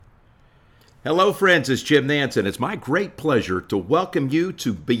Hello, friends. It's Jim Nanson. It's my great pleasure to welcome you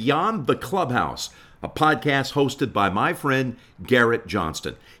to Beyond the Clubhouse, a podcast hosted by my friend Garrett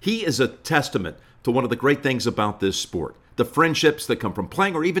Johnston. He is a testament to one of the great things about this sport, the friendships that come from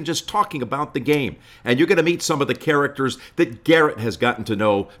playing or even just talking about the game. And you're going to meet some of the characters that Garrett has gotten to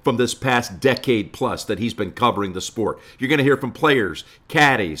know from this past decade plus that he's been covering the sport. You're going to hear from players,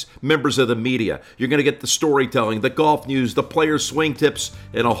 caddies, members of the media. You're going to get the storytelling, the golf news, the players' swing tips,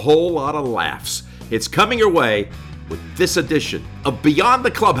 and a whole lot of laughs. It's coming your way with this edition of Beyond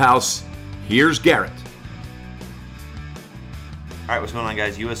the Clubhouse. Here's Garrett. All right, what's going on,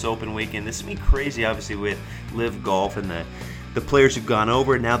 guys? U.S. Open weekend. This is going to be crazy, obviously, with Live Golf and the players who've gone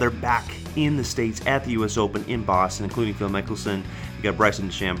over. Now they're back in the States at the U.S. Open in Boston, including Phil Mickelson. You've got Bryson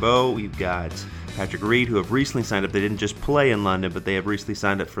DeChambeau. You've got Patrick Reed, who have recently signed up. They didn't just play in London, but they have recently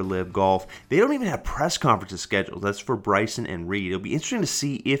signed up for Live Golf. They don't even have press conferences scheduled. That's for Bryson and Reed. It'll be interesting to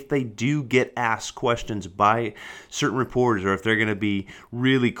see if they do get asked questions by certain reporters or if they're going to be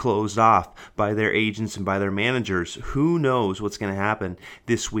really closed off by their agents and by their managers. Who knows what's going to happen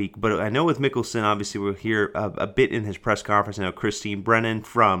this week? But I know with Mickelson, obviously, we'll hear a bit in his press conference. I know Christine Brennan,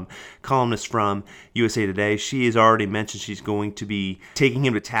 columnist from USA Today, she has already mentioned she's going to be taking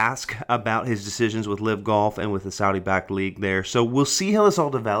him to task about his decisions with Live Golf and with the Saudi-backed league there. So we'll see how this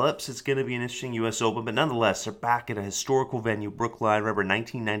all develops. It's going to be an interesting U.S. Open, but nonetheless, they're back at a historical venue, Brookline. Remember,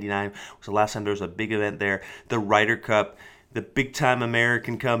 1999 was the last time there was a big event there. The Ryder Cup, the big-time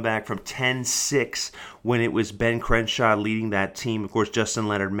American comeback from 10-6 when it was Ben Crenshaw leading that team. Of course, Justin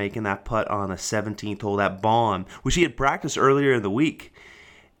Leonard making that putt on the 17th hole, that bomb, which he had practiced earlier in the week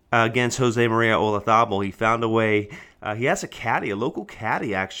against Jose Maria Olazabal. He found a way. He has a caddy, a local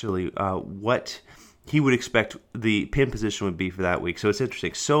caddy, actually, what he would expect the pin position would be for that week. So it's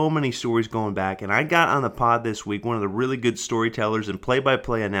interesting. So many stories going back. And I got on the pod this week one of the really good storytellers and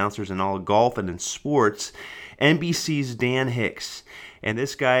play-by-play announcers in all of golf and in sports, NBC's Dan Hicks. And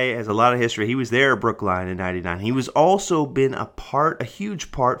this guy has a lot of history. He was there at Brookline in 99. He was also been a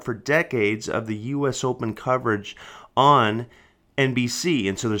huge part for decades of the U.S. Open coverage on NBC.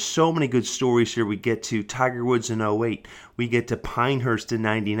 And so there's so many good stories here. We get to Tiger Woods in 08. We get to Pinehurst in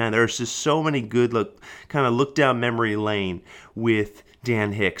 99. There's just so many good look down memory lane with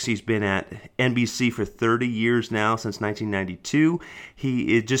Dan Hicks. He's been at NBC for 30 years now, since 1992.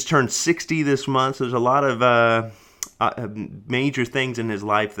 He just turned 60 this month. So there's a lot of major things in his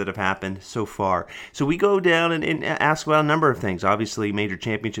life that have happened so far. So we go down and ask about a number of things. Obviously, major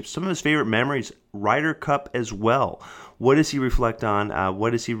championships, some of his favorite memories, Ryder Cup as well. What does he reflect on?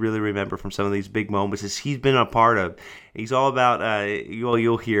 What does he really remember from some of these big moments that he's been a part of? He's all about,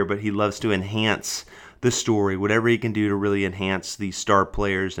 you'll hear, but he loves to enhance the story, whatever he can do to really enhance these star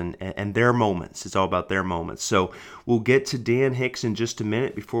players and their moments. It's all about their moments. So we'll get to Dan Hicks in just a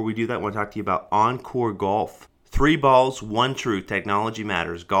minute. Before we do that, I want to talk to you about Encore Golf. 3 balls, 1 truth. Technology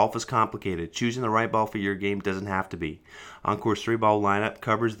matters. Golf is complicated. Choosing the right ball for your game doesn't have to be. Encore's 3-ball lineup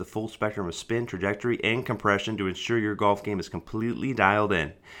covers the full spectrum of spin, trajectory, and compression to ensure your golf game is completely dialed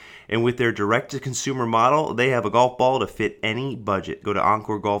in. And with their direct-to-consumer model, they have a golf ball to fit any budget. Go to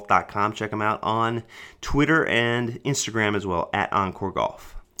EncoreGolf.com. Check them out on Twitter and Instagram as well, at Encore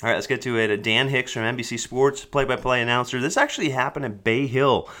Golf. All right, let's get to it. Dan Hicks from NBC Sports, play-by-play announcer. This actually happened at Bay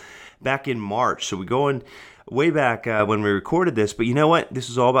Hill back in March. So we go in way back when we recorded this, but you know what? This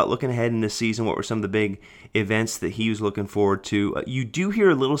is all about looking ahead in this season. What were some of the big events that he was looking forward to? You do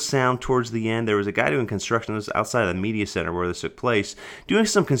hear a little sound towards the end. There was a guy doing construction. This was outside of the media center where this took place, doing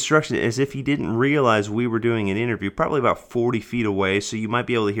some construction as if he didn't realize we were doing an interview, probably about 40 feet away, so you might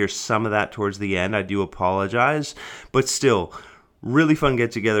be able to hear some of that towards the end. I do apologize, but still, really fun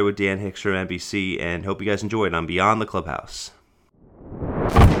get-together with Dan Hicks from NBC, and hope you guys enjoy it on Beyond the Clubhouse.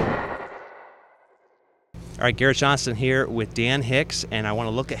 All right, Garrett Johnston here with Dan Hicks, and I want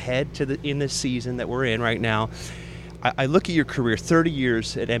to look ahead to in this season that we're in right now. I look at your career, 30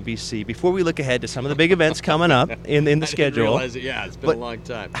 years at NBC. Before we look ahead to some of the big events coming up in the schedule, I didn't realize it. Yeah, it's been a long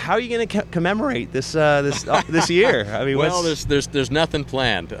time. How are you going to commemorate this year? I mean, well, there's nothing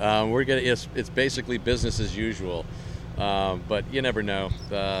planned. We're gonna it's basically business as usual, but you never know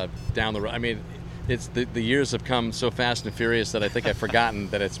down the road. I mean, it's the years have come so fast and furious that I think I've forgotten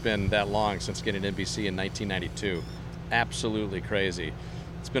that it's been that long since getting NBC in 1992. Absolutely crazy.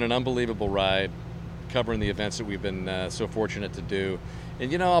 It's been an unbelievable ride, covering the events that we've been so fortunate to do.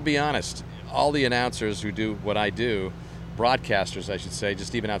 And I'll be honest, all the announcers who do what I do, broadcasters I should say,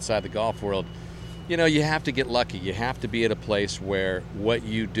 just even outside the golf world, you have to get lucky. You have to be at a place where what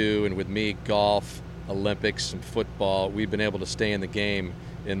you do, and with me, golf, Olympics, and football, we've been able to stay in the game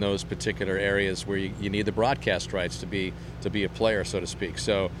in those particular areas where you need the broadcast rights to be a player, so to speak.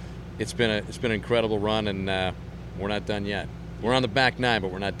 So it's been an incredible run, and we're not done yet. We're on the back nine,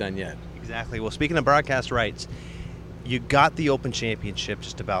 but we're not done yet. Exactly. Well, speaking of broadcast rights, you got the Open Championship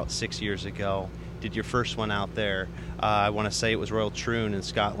just about 6 years ago. Did your first one out there. I want to say it was Royal Troon in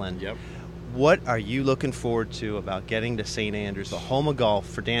Scotland. Yep. What are you looking forward to about getting to St. Andrews, the home of golf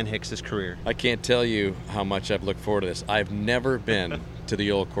for Dan Hicks' career? I can't tell you how much I've looked forward to this. I've never been to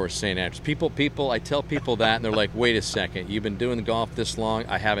the old course St. Andrews. I tell people that, and they're like, wait a second, you've been doing golf this long?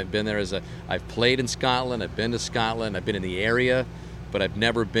 I haven't been there. I've played in Scotland, I've been to Scotland, I've been in the area, but I've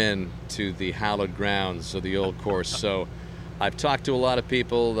never been to the hallowed grounds of the old course. So I've talked to a lot of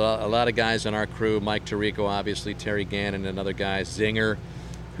people, a lot of guys on our crew, Mike Tirico, obviously, Terry Gannon and other guys, Zinger,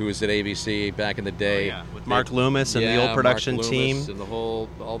 who was at ABC back in the day. With Mark Loomis and the old production Mark team. Loomis and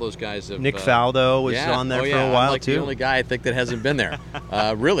all those guys. Nick Faldo was on there for a while, I'm like too. The only guy I think that hasn't been there.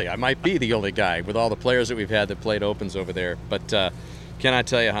 Really, I might be the only guy with all the players that we've had that played Opens over there. But cannot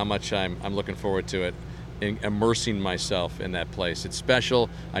tell you how much I'm looking forward to it, immersing myself in that place. It's special.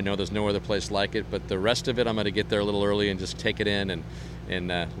 I know there's no other place like it, but the rest of it, I'm going to get there a little early and just take it in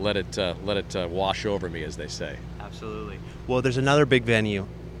and let it wash over me, as they say. Absolutely. Well, there's another big venue,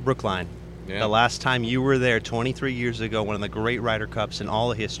 Brookline. Yeah. The last time you were there 23 years ago, one of the great Ryder Cups in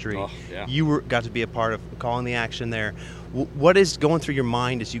all of history. Oh, yeah. You got to be a part of calling the action there. What is going through your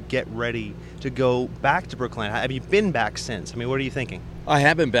mind as you get ready to go back to Brookline? Have you been back since? I mean, what are you thinking? I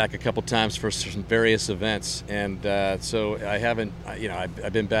have been back a couple times for some various events, and so I haven't,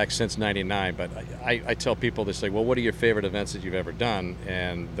 I've been back since '99, but I tell people, they say, well, what are your favorite events that you've ever done?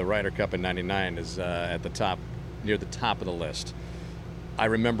 And the Ryder Cup in '99 is at the top, near the top of the list. I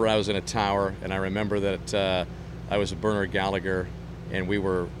remember I was in a tower, and I remember that I was with Bernard Gallagher, and we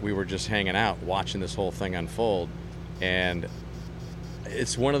were just hanging out, watching this whole thing unfold. And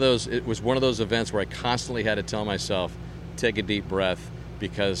it was one of those events where I constantly had to tell myself, take a deep breath,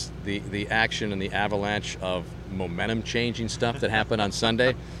 because the action and the avalanche of momentum changing stuff that happened on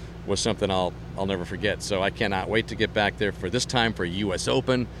Sunday was something I'll never forget. So I cannot wait to get back there for this time for US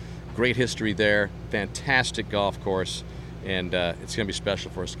Open. Great history there, fantastic golf course, and it's going to be special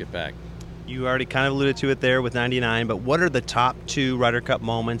for us to get back. You already kind of alluded to it there with 99, but what are the top two Ryder Cup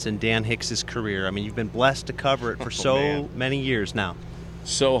moments in Dan Hicks' career? I mean, you've been blessed to cover it for many years now.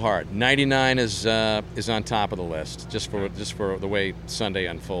 So hard. 99 is on top of the list, just for the way Sunday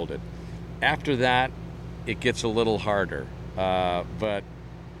unfolded. After that, it gets a little harder. But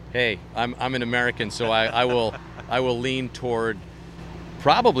hey, I'm an American, so I will lean toward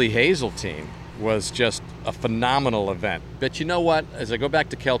probably Hazeltine. Was just a phenomenal event. But you know what? As I go back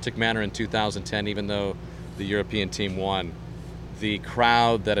to Celtic Manor in 2010, even though the European team won, the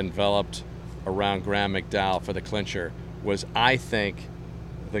crowd that enveloped around Graham McDowell for the clincher was, I think,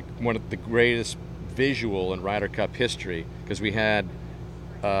 one of the greatest visual in Ryder Cup history, because we had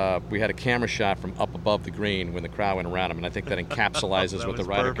a camera shot from up above the green when the crowd went around him, and I think that encapsulates what the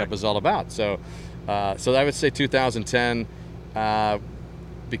Ryder Cup is all about. So I would say 2010.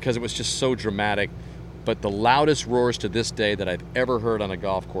 Because it was just so dramatic, but the loudest roars to this day that I've ever heard on a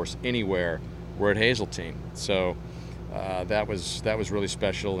golf course anywhere were at Hazeltine. So that was really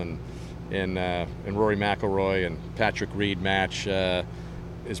special, and Rory McIlroy and Patrick Reed match is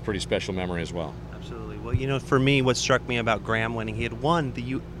a pretty special memory as well. Absolutely. Well, for me, what struck me about Graham winning, he had won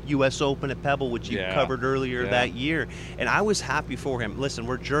the U.S. Open at Pebble, which you covered earlier that year, and I was happy for him. Listen,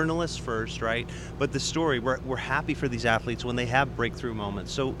 we're journalists first, right? But the story, we're happy for these athletes when they have breakthrough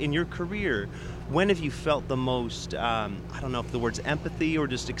moments. So in your career, when have you felt the most, I don't know if the word's empathy or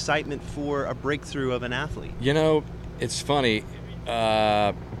just excitement for a breakthrough of an athlete? It's funny.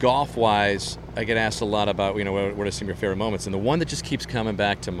 Golf-wise, I get asked a lot about, what are some of your favorite moments, and the one that just keeps coming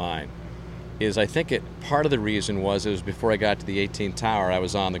back to mind is, I think part of the reason was it was before I got to the 18th tower. I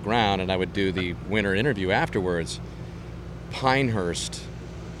was on the ground and I would do the winter interview afterwards. Pinehurst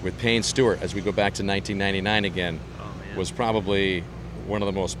with Payne Stewart, as we go back to 1999 again, was probably one of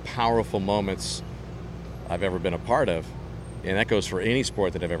the most powerful moments I've ever been a part of, and that goes for any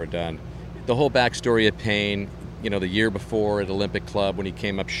sport that I've ever done. The whole backstory of Payne, the year before at Olympic Club when he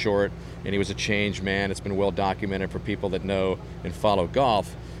came up short and he was a changed man. It's been well documented for people that know and follow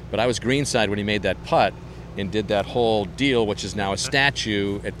golf. But I was greenside when he made that putt and did that whole deal, which is now a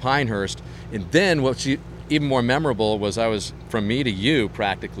statue at Pinehurst. And then what's even more memorable was I was from me to you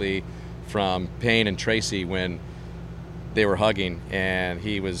practically from Payne and Tracy when they were hugging, and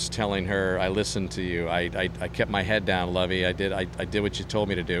he was telling her, I listened to you. I kept my head down, Lovey. I did what you told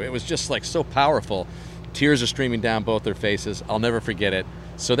me to do. It was just like so powerful. Tears are streaming down both their faces. I'll never forget it.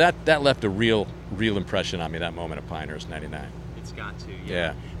 So that left a real impression on me, that moment at Pinehurst 99. It's got to.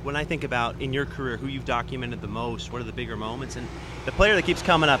 Yeah. When I think about in your career who you've documented the most, what are the bigger moments, and the player that keeps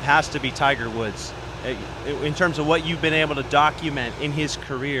coming up has to be Tiger Woods. In terms of what you've been able to document in his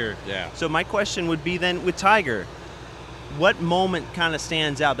career. Yeah. So my question would be then with Tiger, what moment kind of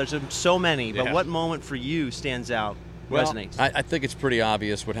stands out? There's so many, but what moment for you stands out, resonates? I think it's pretty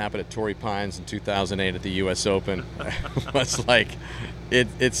obvious what happened at Torrey Pines in 2008 at the U.S. Open. It's like,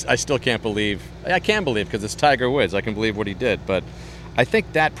 I still can't believe. I can believe because it's Tiger Woods. I can believe what he did, but I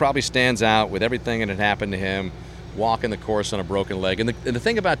think that probably stands out with everything that had happened to him, walking the course on a broken leg. And the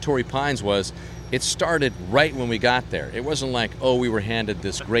thing about Torrey Pines was, it started right when we got there. It wasn't like, oh, we were handed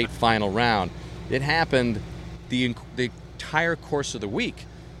this great final round. It happened the entire course of the week.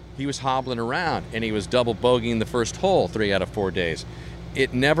 He was hobbling around, and he was double bogeying the first hole 3 out of 4 days.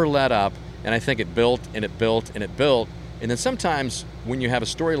 It never let up, and I think it built and it built and it built. And then sometimes when you have a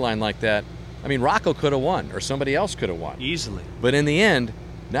storyline like that, I mean, Rocco could have won, or somebody else could have won. Easily. But in the end,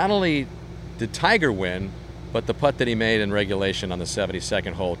 not only did Tiger win, but the putt that he made in regulation on the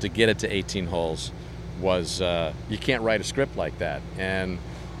 72nd hole to get it to 18 holes was, you can't write a script like that. And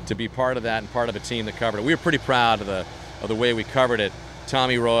to be part of that and part of a team that covered it, we were pretty proud of the way we covered it.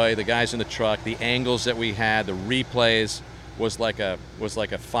 Tommy Roy, the guys in the truck, the angles that we had, the replays was like a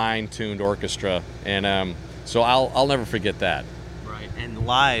fine-tuned orchestra. And so I'll never forget that. Right. And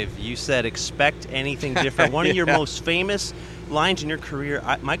live, you said expect anything different. One of your most famous lines in your career.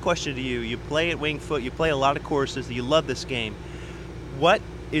 My question to you play at Winged Foot, you play a lot of courses, you love this game. What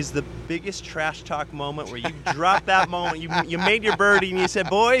is the biggest trash talk moment where you dropped that moment, you made your birdie and you said,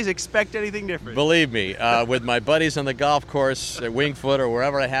 boys, expect anything different? Believe me, with my buddies on the golf course at Winged Foot or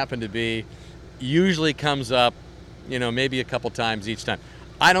wherever I happen to be, usually comes up, maybe a couple times each time.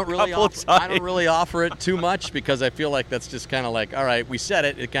 I don't really offer it too much because I feel like that's just kind of like, all right, we said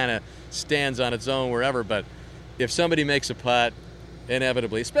it, it kind of stands on its own wherever, but if somebody makes a putt,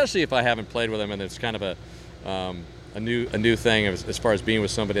 inevitably, especially if I haven't played with them and it's kind of a new thing as far as being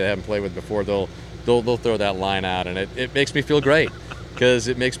with somebody I haven't played with before, they'll throw that line out, and it makes me feel great because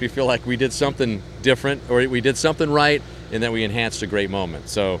it makes me feel like we did something different or we did something right and that we enhanced a great moment.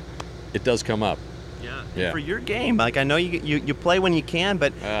 So it does come up. Yeah. For your game, like I know you play when you can,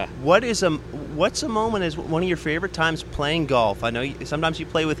 but what's a moment is one of your favorite times playing golf? I know sometimes you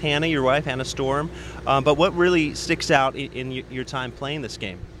play with Hannah, your wife, Hannah Storm, but what really sticks out in your time playing this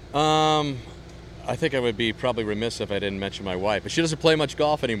game? I think I would be probably remiss if I didn't mention my wife, but she doesn't play much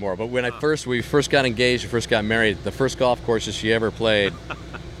golf anymore. But when we first got engaged, first got married, the first golf courses she ever played,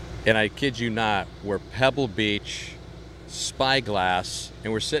 and I kid you not, were Pebble Beach, Spyglass,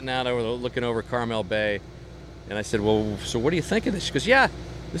 and we're sitting out looking over Carmel Bay, and I said, well, so what do you think of this? She goes, yeah,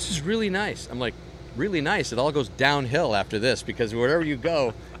 this is really nice. I'm like, really nice? It all goes downhill after this because wherever you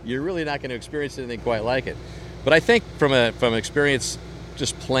go, you're really not going to experience anything quite like it. But I think from experience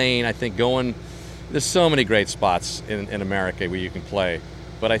just playing, I think there's so many great spots in America where you can play,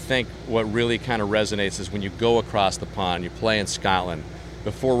 but I think what really kind of resonates is when you go across the pond, you play in Scotland.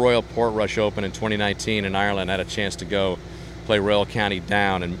 Before Royal Portrush Open in 2019 in Ireland, I had a chance to go play Royal County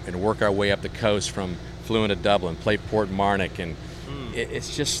Down and work our way up the coast from Fluin to Dublin, play Portmarnock, and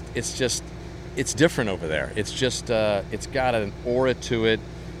it's different over there. It's just it's got an aura to it,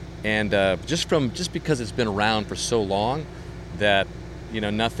 and just because it's been around for so long that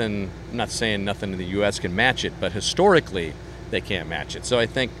nothing. I'm not saying nothing in the U.S. can match it, but historically they can't match it. So I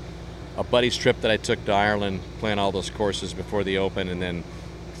think a buddy's trip that I took to Ireland, playing all those courses before the Open, and then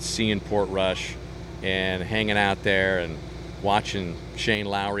seeing Portrush and hanging out there and watching Shane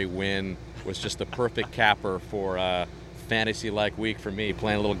Lowry win was just the perfect capper for a fantasy-like week for me,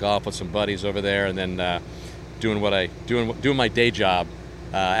 playing a little golf with some buddies over there, and then doing my day job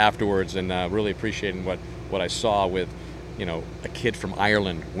afterwards, and really appreciating what I saw with a kid from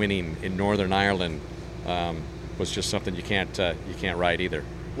Ireland winning in Northern Ireland was just something you can't write either.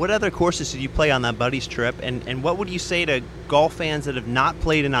 What other courses did you play on that buddy's trip, and what would you say to golf fans that have not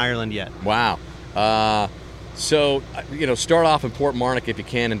played in Ireland yet? Wow. So, start off in Portmarnock if you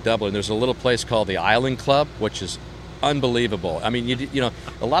can in Dublin. There's a little place called the Island Club, which is unbelievable. I mean,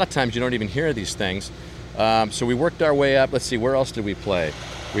 a lot of times you don't even hear these things. So we worked our way up. Let's see, where else did we play?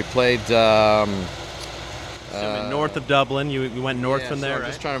 We played... north of Dublin. You went north from there, I'm right?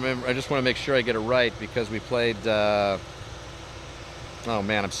 just trying to remember. I just want to make sure I get it right because we played...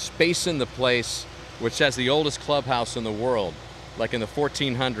 I'm spacing the place, which has the oldest clubhouse in the world. Like in the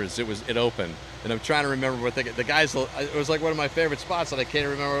 1400s, it opened. And I'm trying to remember what the guys... It was like one of my favorite spots, and I can't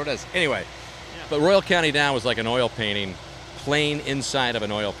remember what it is. Anyway, but Royal County Down was like an oil painting, plain inside of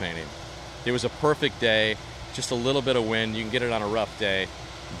an oil painting. It was a perfect day, just a little bit of wind. You can get it on a rough day,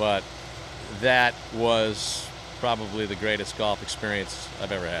 but that was probably the greatest golf experience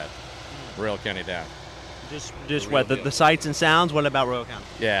I've ever had. Royal County Down. Just what, the sights and sounds? What about Royal County?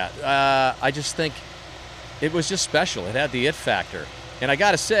 Yeah, I just think it was just special. It had the it factor. And I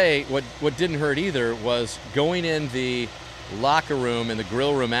got to say, what didn't hurt either was going in the locker room and the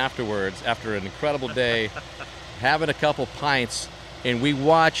grill room afterwards, after an incredible day, having a couple pints, and we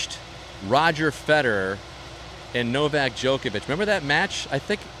watched Roger Federer and Novak Djokovic. Remember that match? I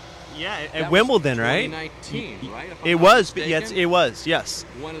think. Yeah, at Wimbledon, right? 2019, right? It was. Yes, it was. Yes.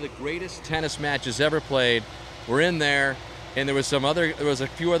 One of the greatest tennis matches ever played. We're in there, and there was a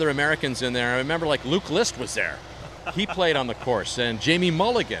few other Americans in there. I remember, like, Luke List was there. He played on the course, and Jamie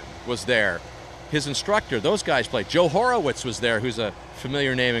Mulligan was there, his instructor. Those guys played. Joe Horowitz was there, who's a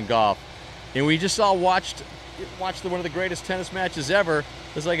familiar name in golf, and we just all watched one of the greatest tennis matches ever.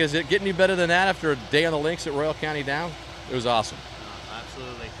 It's like, is it getting any better than that after a day on the links at Royal County Down? It was awesome.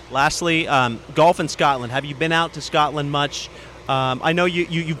 Absolutely. Lastly, golf in Scotland. Have you been out to Scotland much? I know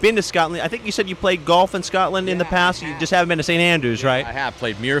you've been to Scotland. I think you said you played golf in Scotland in the past. You just haven't been to St. Andrews, right? I have.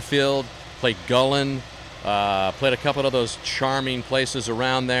 Played Muirfield, played Gullen, played a couple of those charming places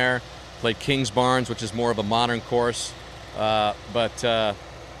around there. Played Kingsbarns, which is more of a modern course. But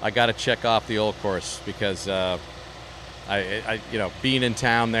I got to check off the old course because I being in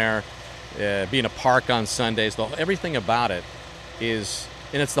town there, being a park on Sundays, everything about it is,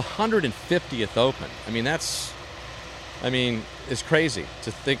 and it's the 150th Open. It's crazy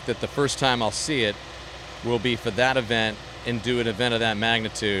to think that the first time I'll see it will be for that event and do an event of that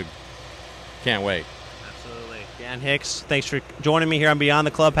magnitude. Can't wait. Absolutely. Dan Hicks, thanks for joining me here on Beyond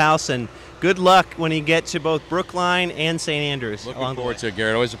the Clubhouse, and good luck when you get to both Brookline and St. Andrews. Looking forward to it,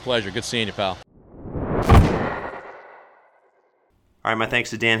 Garrett. Always a pleasure. Good seeing you, pal. All right, my thanks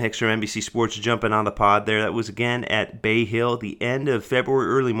to Dan Hicks from NBC Sports jumping on the pod there. That was, again, at Bay Hill, the end of February,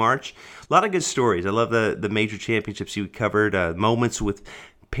 early March. A lot of good stories. I love the major championships he covered, moments with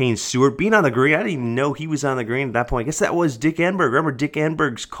Payne Stewart being on the green. I didn't even know he was on the green at that point. I guess that was Dick Enberg. Remember Dick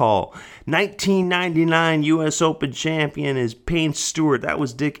Enberg's call? 1999 U.S. Open champion is Payne Stewart. That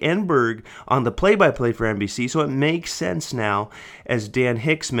was Dick Enberg on the play-by-play for NBC. So it makes sense now, as Dan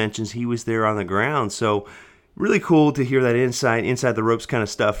Hicks mentions, he was there on the ground. So really cool to hear that inside the ropes kind of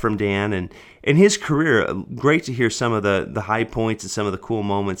stuff from Dan and his career. Great to hear some of the high points and some of the cool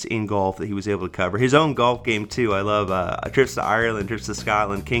moments in golf that he was able to cover. His own golf game too. I love trips to Ireland, trips to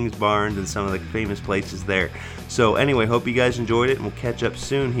Scotland, Kingsbarns, and some of the famous places there. So anyway, hope you guys enjoyed it, and we'll catch up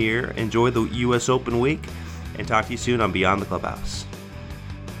soon here. Enjoy the U.S. Open week, and talk to you soon on Beyond the Clubhouse.